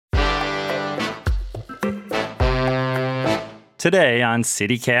Today on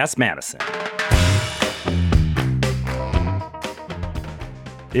CityCast Madison.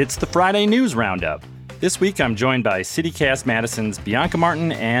 It's the Friday News Roundup. This week I'm joined by CityCast Madison's Bianca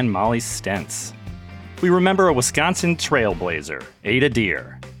Martin and Molly Stentz. We remember a Wisconsin trailblazer, Ada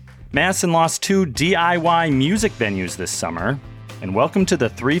Deer. Madison lost 2 DIY music venues this summer. And welcome to the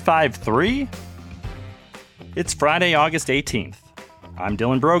 353? It's Friday, August 18th. I'm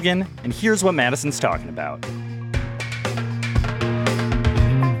Dylan Brogan, and here's what Madison's talking about.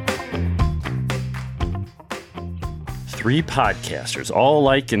 Three podcasters, all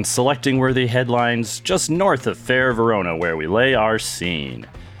alike in selecting worthy headlines just north of Fair Verona, where we lay our scene.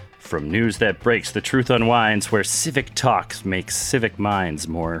 From news that breaks, the truth unwinds, where civic talks make civic minds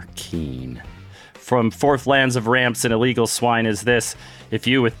more keen. From fourth lands of ramps and illegal swine is this, if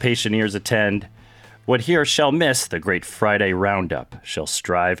you with patient ears attend, what here shall miss, the great Friday roundup shall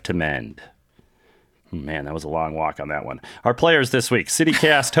strive to mend. Man, that was a long walk on that one. Our players this week,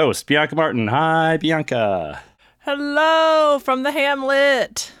 CityCast host Bianca Martin. Hi, Bianca. Hello from the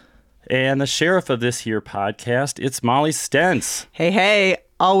Hamlet. And the sheriff of this here podcast, it's Molly Stentz. Hey,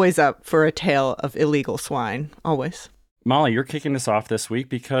 always up for a tale of illegal swine, always. Molly, you're kicking us off this week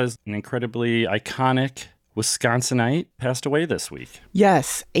because an incredibly iconic Wisconsinite passed away this week.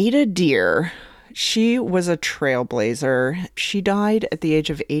 Yes, Ada Deer. She was a trailblazer. She died at the age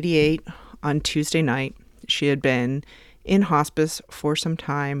of 88 on Tuesday night. She had been in hospice for some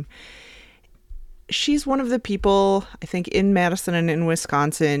time. She's one of the people, I think, in Madison and in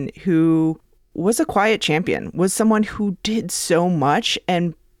Wisconsin who was a quiet champion, was someone who did so much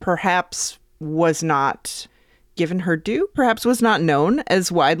and perhaps was not given her due, perhaps was not known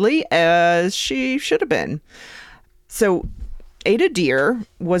as widely as she should have been. So Ada Deer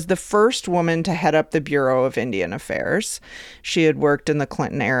was the first woman to head up the Bureau of Indian Affairs. She had worked in the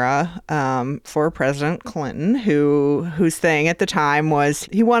Clinton era for President Clinton, whose thing at the time was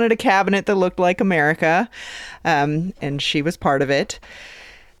he wanted a cabinet that looked like America, and she was part of it.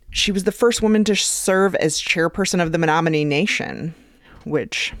 She was the first woman to serve as chairperson of the Menominee Nation,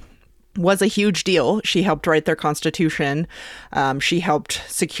 which was a huge deal. She helped write their constitution. She helped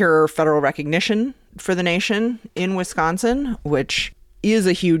secure federal recognition for the nation in Wisconsin, which is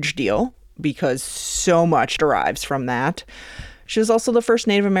a huge deal because so much derives from that. She was also the first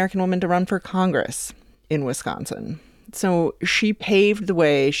Native American woman to run for Congress in Wisconsin. So she paved the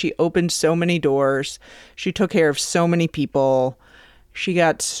way. She opened so many doors. She took care of so many people. She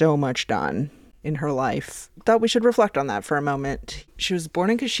got so much done in her life. Thought we should reflect on that for a moment. She was born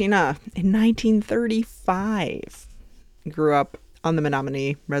in Kashina in 1935. Grew up on the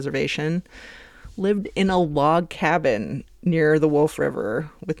Menominee Reservation. Lived in a log cabin near the Wolf River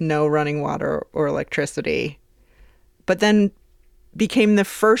with no running water or electricity. But then became the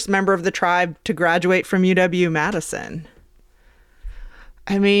first member of the tribe to graduate from UW-Madison.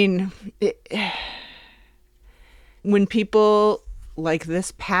 I mean, when people like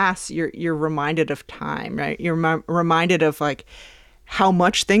this pass, you're reminded of time, right? You're reminded of like how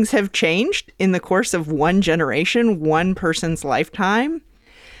much things have changed in the course of one generation, one person's lifetime.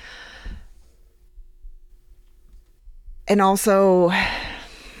 And also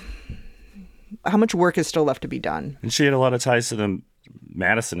how much work is still left to be done. And she had a lot of ties to the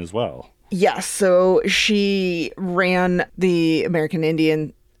Madison as well. Yes, so she ran the American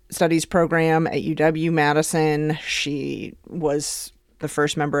Indian Studies program at UW-Madison. She was the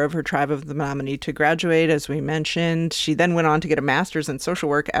first member of her tribe of the Menominee to graduate, as we mentioned. She then went on to get a master's in social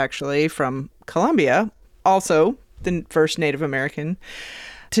work, actually, from Columbia, also the first Native American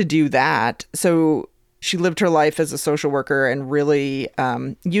to do that. So she lived her life as a social worker and really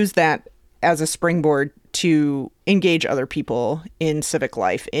used that as a springboard to engage other people in civic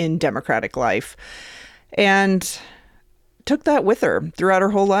life, in democratic life, and took that with her throughout her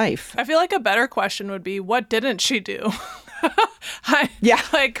whole life. I feel like a better question would be, what didn't she do? Yeah.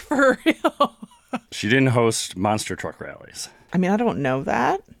 Like, for real. She didn't host monster truck rallies. I mean, I don't know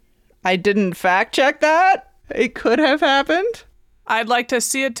that. I didn't fact check that. It could have happened. I'd like to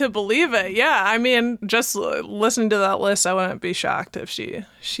see it to believe it. Yeah, I mean, just listening to that list, I wouldn't be shocked if she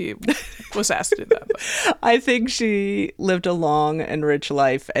was asked to do that. But. I think she lived a long and rich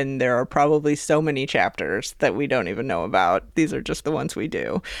life, and there are probably so many chapters that we don't even know about. These are just the ones we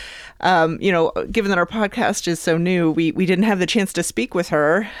do. Given that our podcast is so new, we didn't have the chance to speak with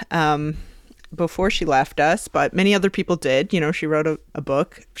her before she left us, but many other people did. She wrote a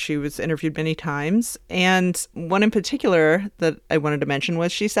book. She was interviewed many times. And one in particular that I wanted to mention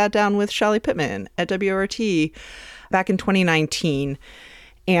was she sat down with Shelley Pittman at WRT back in 2019.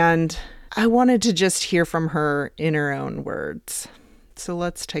 And I wanted to just hear from her in her own words. So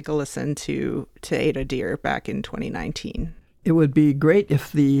let's take a listen to Ada Deer back in 2019. It would be great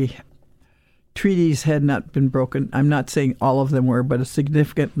if the treaties had not been broken. I'm not saying all of them were, but a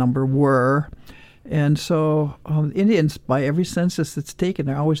significant number were. And so Indians, by every census that's taken,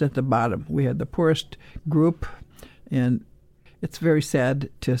 are always at the bottom. We had the poorest group, and it's very sad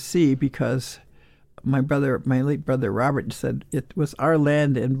to see because my late brother Robert said it was our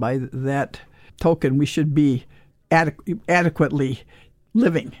land, and by that token, we should be adequately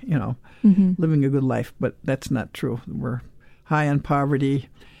living, living a good life. But that's not true. We're high on poverty,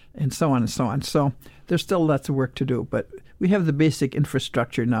 and so on and so on. So there's still lots of work to do, but we have the basic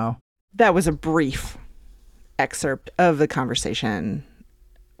infrastructure now. That was a brief excerpt of the conversation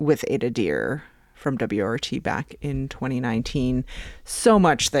with Ada Deer from WRT back in 2019. So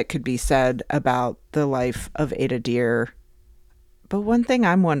much that could be said about the life of Ada Deer. But one thing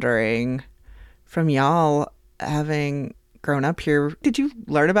I'm wondering, from y'all having grown up here, did you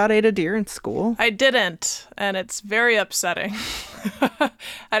learn about Ada Deer in school? I didn't, and it's very upsetting.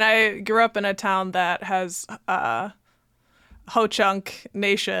 And I grew up in a town that has Ho-Chunk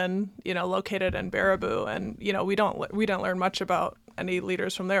Nation, located in Baraboo, and we didn't learn much about any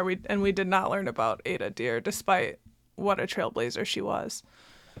leaders from there. We did not learn about Ada Deer, despite what a trailblazer she was.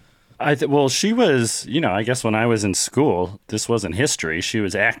 Well, she was, I guess when I was in school, this wasn't history. She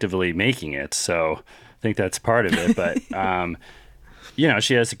was actively making it, so I think that's part of it. But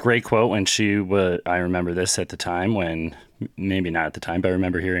she has a great quote when I remember this at the time when, maybe not at the time, but I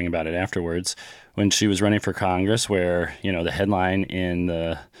remember hearing about it afterwards, when she was running for Congress, where, the headline in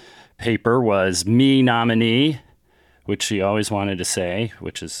the paper was "Me nominee," which she always wanted to say,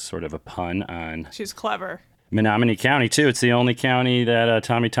 which is sort of a pun on... She's clever. Menominee County, too. It's the only county that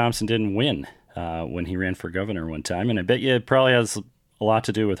Tommy Thompson didn't win when he ran for governor one time, and I bet you it probably has a lot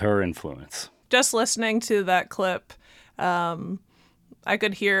to do with her influence. Just listening to that clip, I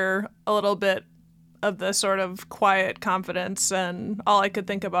could hear a little bit of the sort of quiet confidence, and all I could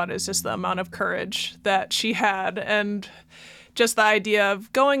think about is just the amount of courage that she had, and just the idea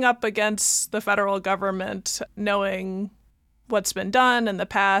of going up against the federal government, knowing what's been done in the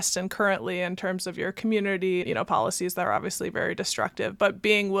past and currently in terms of your community, policies that are obviously very destructive, but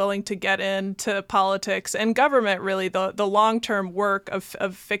being willing to get into politics and government, really the long-term work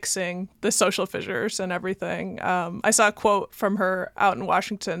of fixing the social fissures and everything. I saw a quote from her out in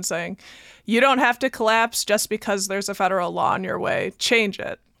Washington saying, "You don't have to collapse just because there's a federal law in your way. Change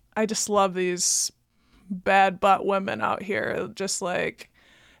it." I just love these bad butt women out here, just like,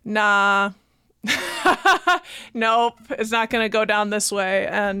 nah, nope, it's not going to go down this way.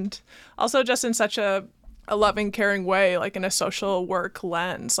 And also just in such a loving, caring way, like in a social work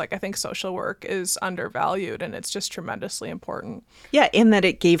lens. Like, I think social work is undervalued, and it's just tremendously important. Yeah, in that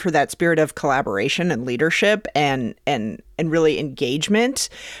it gave her that spirit of collaboration and leadership and really engagement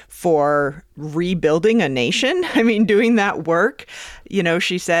for rebuilding a nation. I mean, doing that work,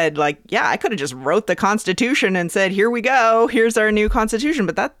 she said, like, yeah, I could have just wrote the Constitution and said, here we go, here's our new Constitution.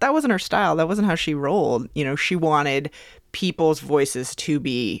 But that wasn't her style. That wasn't how she rolled. She wanted people's voices to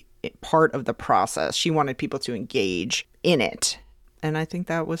be part of the process. She wanted people to engage in it. And I think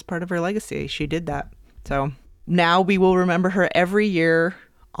that was part of her legacy. She did that. So now we will remember her every year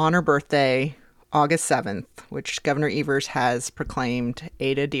on her birthday, August 7th, which Governor Evers has proclaimed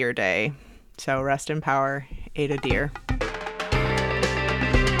Ada Deer Day. So rest in power, Ada Deer.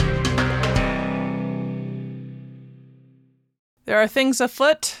 There are things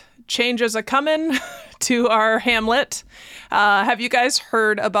afoot. Changes a coming to our hamlet. Have you guys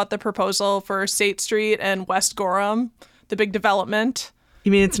heard about the proposal for State Street and West Gorham, the big development?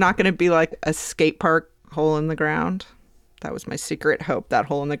 You mean it's not going to be like a skate park hole in the ground? That was my secret hope. That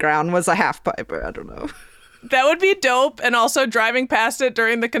hole in the ground was a half pipe. I don't know. That would be dope. And also driving past it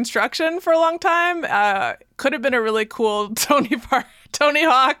during the construction for a long time could have been a really cool Tony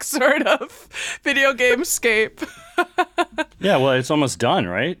Hawk sort of video game scape. Yeah, well, it's almost done,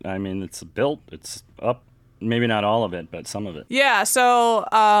 right? I mean, it's built, it's up. Maybe not all of it, but some of it. Yeah, so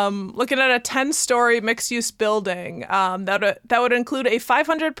looking at a 10-story mixed-use building that would include a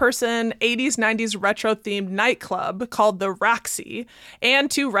 500-person 80s, 90s retro-themed nightclub called the Roxy and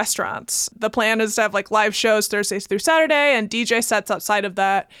 2 restaurants. The plan is to have live shows Thursdays through Saturday and DJ sets outside of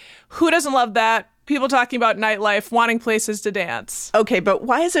that. Who doesn't love that? People talking about nightlife, wanting places to dance. Okay, but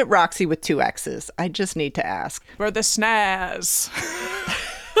why is it Roxy with 2 X's? I just need to ask. For the snaz.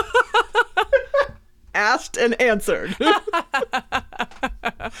 Asked and answered.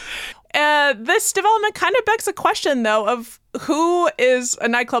 This development kind of begs a question, though, of who is a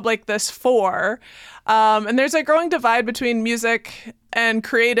nightclub like this for? And there's a growing divide between music and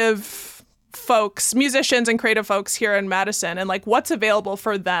creative folks, musicians and creative folks here in Madison, and like what's available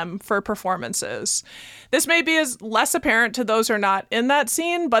for them for performances. This may be as less apparent to those who are not in that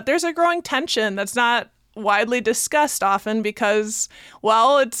scene, but there's a growing tension that's not widely discussed often because,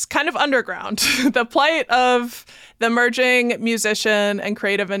 well, it's kind of underground. The plight of the emerging musician and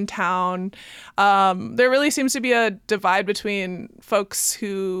creative in town. There really seems to be a divide between folks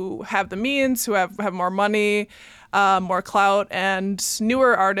who have the means, who have more money, more clout, and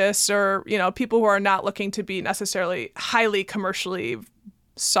newer artists, or, you know, people who are not looking to be necessarily highly commercially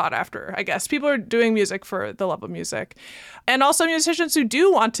sought after, I guess. People are doing music for the love of music. And also musicians who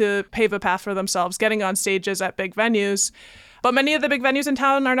do want to pave a path for themselves, getting on stages at big venues. But many of the big venues in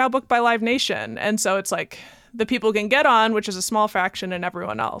town are now booked by Live Nation. And so it's like the people can get on, which is a small fraction, and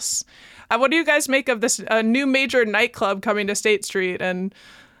everyone else. What do you guys make of this new major nightclub coming to State Street? And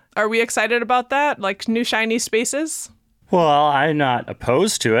are we excited about that? Like new shiny spaces? Well, I'm not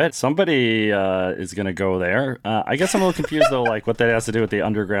opposed to it. Somebody is going to go there. I guess I'm a little confused, though, like what that has to do with the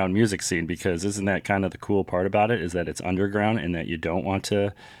underground music scene, because isn't that kind of the cool part about it, is that it's underground and that you don't want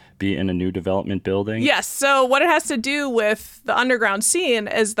to be in a new development building? Yes. So what it has to do with the underground scene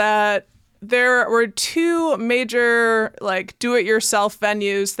is that there were two major like do-it-yourself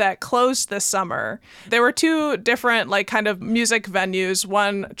venues that closed this summer. There were two different like kind of music venues,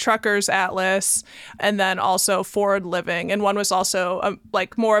 one Truckers Atlas and then also Forward Living. And one was also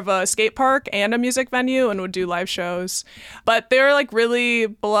like more of a skate park and a music venue and would do live shows. But they were like really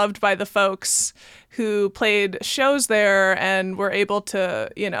beloved by the folks who played shows there and were able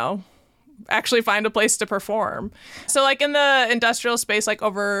to, you know, actually find a place to perform. So like in the industrial space, like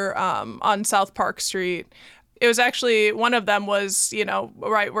over on South Park Street, it was actually, one of them was, you know,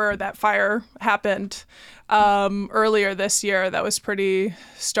 right where that fire happened earlier this year. That was pretty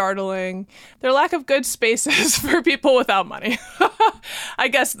startling. Their lack of good spaces for people without money. I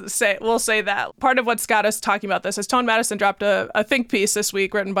guess we'll say that. Part of what's got us talking about this is Tone Madison dropped a think piece this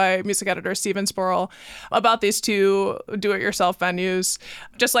week written by music editor Steven Sporl about these two do-it-yourself venues.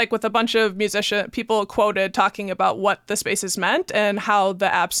 Just like with a bunch of people quoted talking about what the spaces meant and how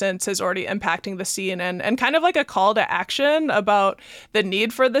the absence is already impacting the scene, and kind of like a call to action about the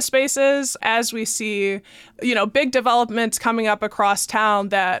need for the spaces as we see, you know, big developments coming up across town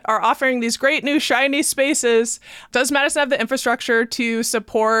that are offering these great new shiny spaces. Does Madison have the infrastructure to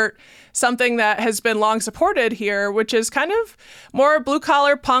support something that has been long supported here, which is kind of more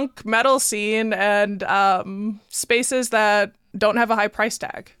blue-collar punk metal scene and spaces that don't have a high price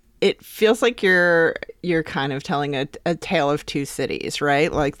tag? It feels like you're kind of telling a tale of two cities,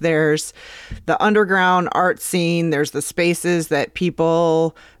 right? Like there's the underground art scene, there's the spaces that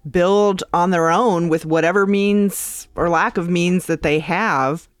people build on their own with whatever means or lack of means that they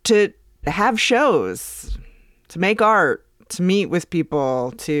have to have shows, to make art, to meet with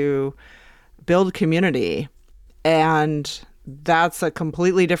people, to build community. And that's a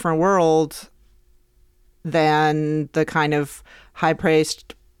completely different world than the kind of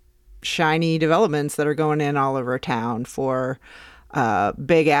high-priced shiny developments that are going in all over town for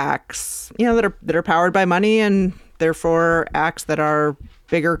big acts, you know, that are powered by money, and therefore acts that are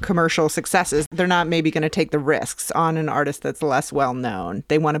bigger commercial successes. They're not maybe going to take the risks on an artist that's less well known.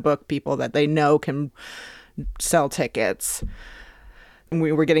 They want to book people that they know can sell tickets. And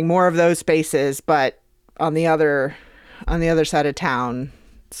we're getting more of those spaces, but on the other side of town,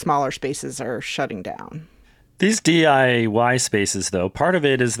 smaller spaces are shutting down. These DIY spaces, though, part of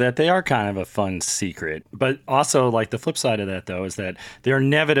it is that they are kind of a fun secret. But also, like, the flip side of that, though, is that they're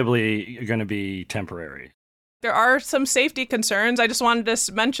inevitably going to be temporary. There are some safety concerns. I just wanted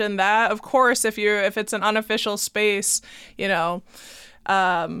to mention that. Of course, if it's an unofficial space, you know,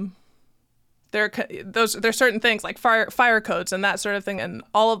 there's certain things like fire codes and that sort of thing, and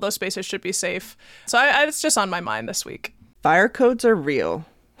all of those spaces should be safe. So it's just on my mind this week. Fire codes are real.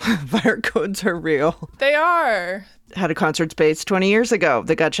 Fire codes are real. They are. Had a concert space 20 years ago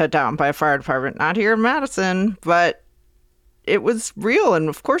that got shut down by a fire department, not here in Madison, but it was real. And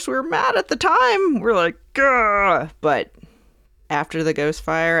of course we were mad at the time. We're like, gah. But after the ghost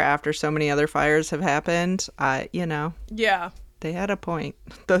fire, after so many other fires have happened, Yeah. They had a point.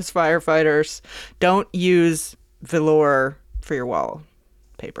 Those firefighters, don't use velour for your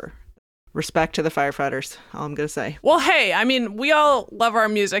wallpaper. Respect to the firefighters, all I'm going to say. Well, hey, I mean, we all love our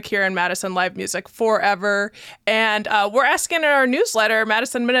music here in Madison, live music forever. And we're asking in our newsletter,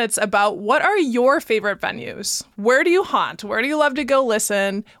 Madison Minutes, about what are your favorite venues? Where do you haunt? Where do you love to go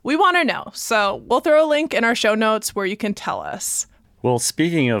listen? We want to know. So we'll throw a link in our show notes where you can tell us. Well,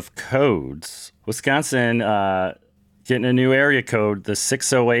 speaking of codes, Wisconsin getting a new area code, the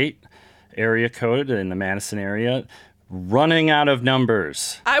 608 area code in the Madison area, running out of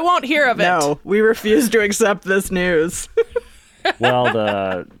numbers. I won't hear of it. No, we refuse to accept this news.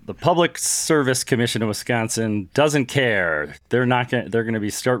 Well, the Public Service Commission of Wisconsin doesn't care. They're going to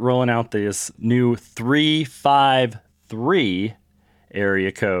be start rolling out this new 353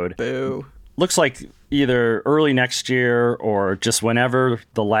 area code. Boo. Looks like either early next year or just whenever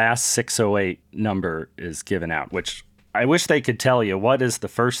the last 608 number is given out, which I wish they could tell you what is the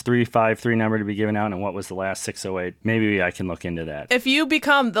first 353 number to be given out and what was the last 608. Maybe I can look into that. If you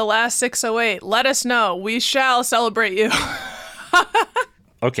become the last 608, let us know. We shall celebrate you.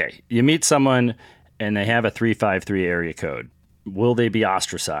 Okay, you meet someone and they have a 353 area code. Will they be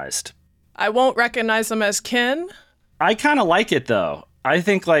ostracized? I won't recognize them as kin. I kind of like it, though. I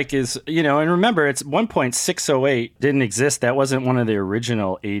think, and remember, it's 1.608 didn't exist. That wasn't one of the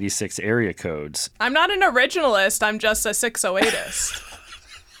original 86 area codes. I'm not an originalist. I'm just a 608ist.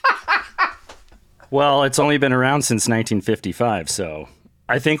 Well, it's only been around since 1955, so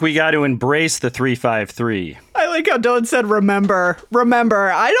I think we got to embrace the 353. I like how Dylan said, remember.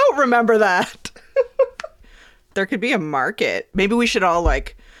 Remember. I don't remember that. There could be a market. Maybe we should all,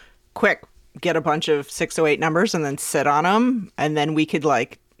 quick, get a bunch of 608 numbers and then sit on them. And then we could,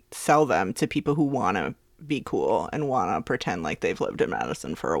 sell them to people who want to be cool and want to pretend like they've lived in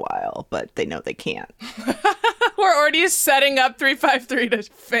Madison for a while, but they know they can't. We're already setting up 353 to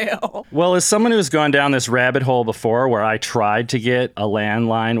fail. Well, as someone who's gone down this rabbit hole before where I tried to get a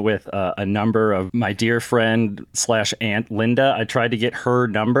landline with a number of my dear friend / Aunt Linda, I tried to get her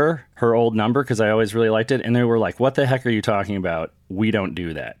old number, because I always really liked it. And they were like, what the heck are you talking about? We don't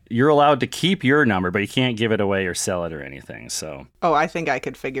do that. You're allowed to keep your number, but you can't give it away or sell it or anything. So. Oh, I think I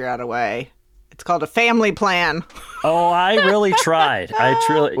could figure out a way. It's called a family plan. Oh, I really tried. I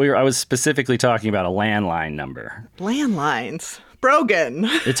was specifically talking about a landline number. Landlines. Brogan.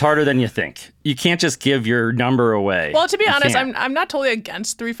 It's harder than you think. You can't just give your number away. Well, to be honest, I'm not totally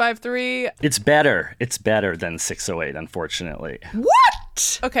against 353. It's better. It's better than 608, unfortunately.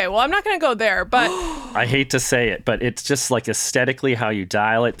 What? Okay, well, I'm not going to go there, but... I hate to say it, but it's just aesthetically how you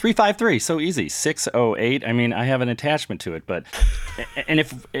dial it. 353, so easy. 608, I mean, I have an attachment to it, but... And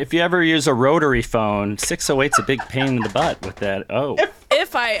if you ever use a rotary phone, 608's a big pain in the butt with that. Oh.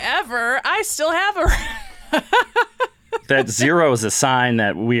 If I ever, I still have a... That 0 is a sign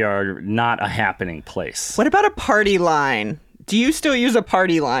that we are not a happening place. What about a party line? Do you still use a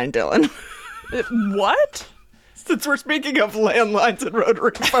party line, Dylan? What? Since we're speaking of landlines and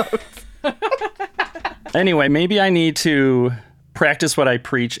rotary phones. Anyway, maybe I need to practice what I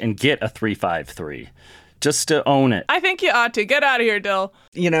preach and get a 353. Just to own it. I think you ought to. Get out of here, Dill.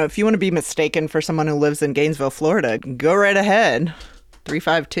 If you want to be mistaken for someone who lives in Gainesville, Florida, go right ahead.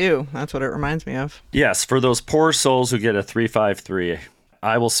 352. That's what it reminds me of. Yes, for those poor souls who get a 353,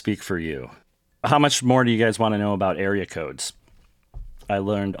 I will speak for you. How much more do you guys want to know about area codes? I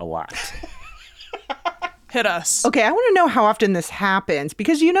learned a lot. Hit us. Okay, I want to know how often this happens,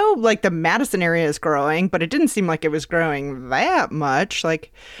 because the Madison area is growing, but it didn't seem like it was growing that much.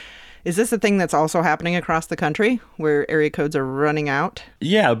 Is this a thing that's also happening across the country where area codes are running out?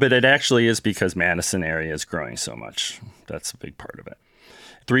 Yeah, but it actually is because Madison area is growing so much. That's a big part of it.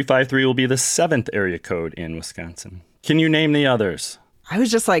 353 will be the 7th area code in Wisconsin. Can you name the others? I was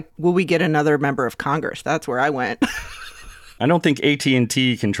just like, will we get another member of Congress? That's where I went. I don't think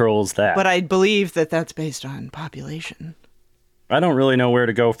AT&T controls that. But I believe that that's based on population. I don't really know where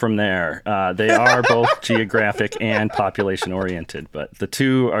to go from there. They are both geographic and population oriented, but the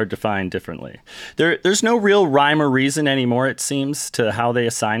two are defined differently. There's no real rhyme or reason anymore, it seems, to how they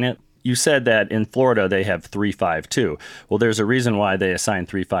assign it. You said that in Florida they have 352. Well, there's a reason why they assign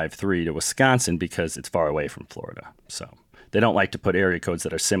 353 to Wisconsin, because it's far away from Florida. So they don't like to put area codes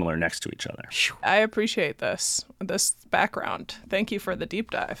that are similar next to each other. I appreciate this background. Thank you for the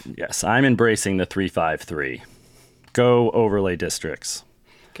deep dive. Yes, I'm embracing the 353. Go overlay districts.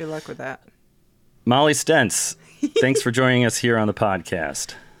 Good luck with that. Molly Stentz, thanks for joining us here on the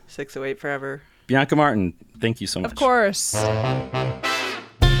podcast. 608 forever. Bianca Martin, thank you so much. Of course.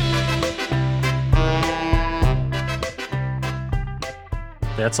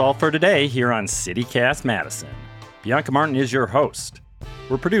 That's all for today here on CityCast Madison. Bianca Martin is your host.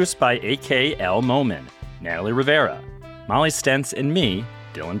 We're produced by A.K.L. Moman, Natalie Rivera, Molly Stentz, and me,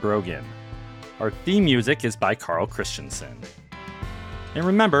 Dylan Brogan. Our theme music is by Carl Christensen. And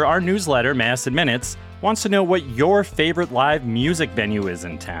remember, our newsletter, Madison Minutes, wants to know what your favorite live music venue is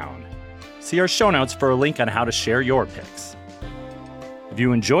in town. See our show notes for a link on how to share your picks. If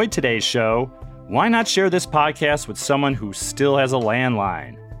you enjoyed today's show, why not share this podcast with someone who still has a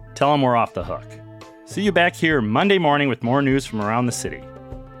landline? Tell them we're off the hook. See you back here Monday morning with more news from around the city.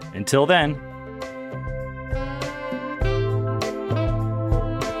 Until then,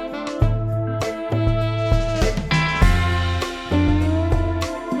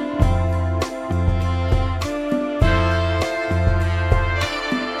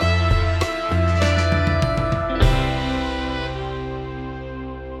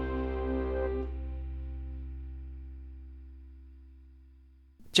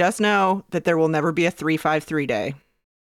 Just know that there will never be a 353 day.